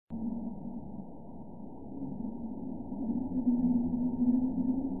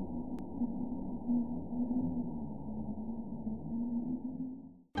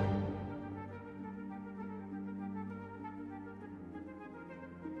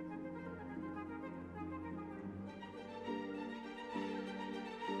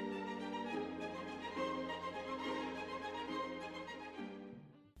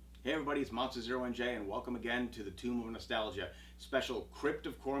Hey everybody, it's Monster Zero NJ and welcome again to the Tomb of Nostalgia special Crypt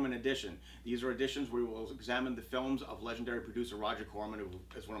of Corman edition. These are editions where we will examine the films of legendary producer Roger Corman, who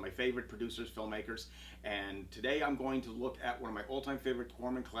is one of my favorite producers, filmmakers. And today I'm going to look at one of my all-time favorite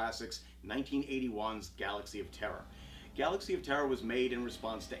Corman classics, 1981's Galaxy of Terror. Galaxy of Terror was made in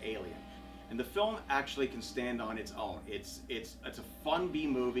response to Alien. And the film actually can stand on its own. It's a fun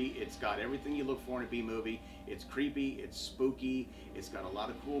B-movie. It's got everything you look for in a B-movie. It's creepy, it's spooky, it's got a lot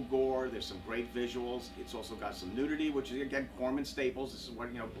of cool gore, there's some great visuals. It's also got some nudity, which is again Corman staples. This is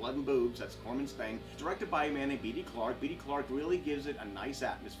what, blood and boobs, that's Corman's thing. It's directed by a man named B.D. Clark. B.D. Clark really gives it a nice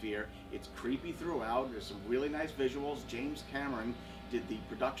atmosphere. It's creepy throughout. There's some really nice visuals. James Cameron did the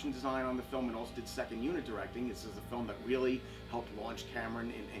production design on the film and also did second unit directing. This is the film that really helped launch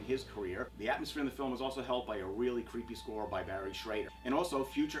Cameron in his career. The atmosphere in the film was also helped by a really creepy score by Barry Schrader. And also,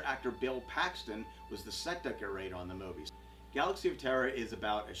 future actor Bill Paxton was the set decorator on the movies. Galaxy of Terror is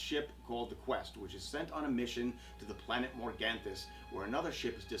about a ship called the Quest, which is sent on a mission to the planet Morganthus, where another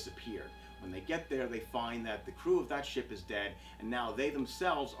ship has disappeared. When they get there, they find that the crew of that ship is dead, and now they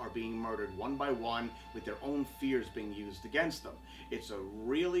themselves are being murdered one by one, with their own fears being used against them. It's a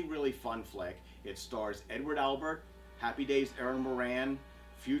really, really fun flick. It stars Edward Albert, Happy Days Erin Moran,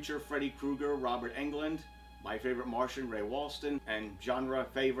 future Freddy Krueger Robert Englund, my favorite Martian Ray Walston, and genre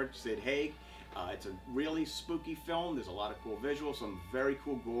favorite Sid Haig. It's a really spooky film. There's a lot of cool visuals, some very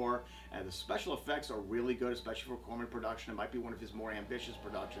cool gore, and the special effects are really good, especially for Corman production. It might be one of his more ambitious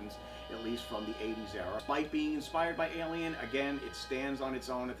productions, at least from the 80s era. Despite being inspired by Alien, again, it stands on its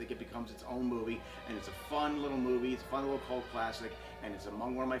own. I think it becomes its own movie, and it's a fun little movie. It's a fun little cult classic, and it's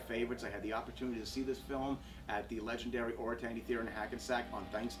among one of my favorites. I had the opportunity to see this film at the legendary Oratani Theater in Hackensack on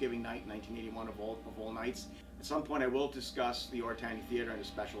Thanksgiving night, 1981 of all nights. At some point I will discuss the Oratani Theater in a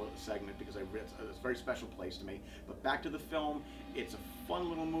special segment because it's a very special place to me. But back to the film, it's a fun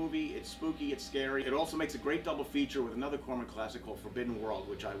little movie, it's spooky, it's scary. It also makes a great double feature with another Corman classic called Forbidden World,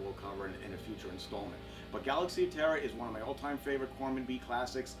 which I will cover in a future installment. But Galaxy of Terror is one of my all-time favorite Corman B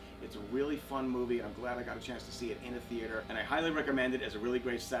classics. It's a really fun movie, and I'm glad I got a chance to see it in a theater. And I highly recommend it as a really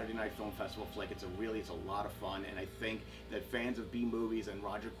great Saturday night film festival flick. It's a lot of fun, and I think that fans of B movies and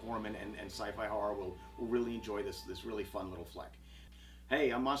Roger Corman and sci-fi horror will really enjoy this really fun little flick.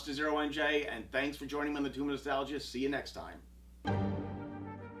 Hey, I'm Monster Zero NJ, and thanks for joining me on the Tomb of Nostalgia. See you next time.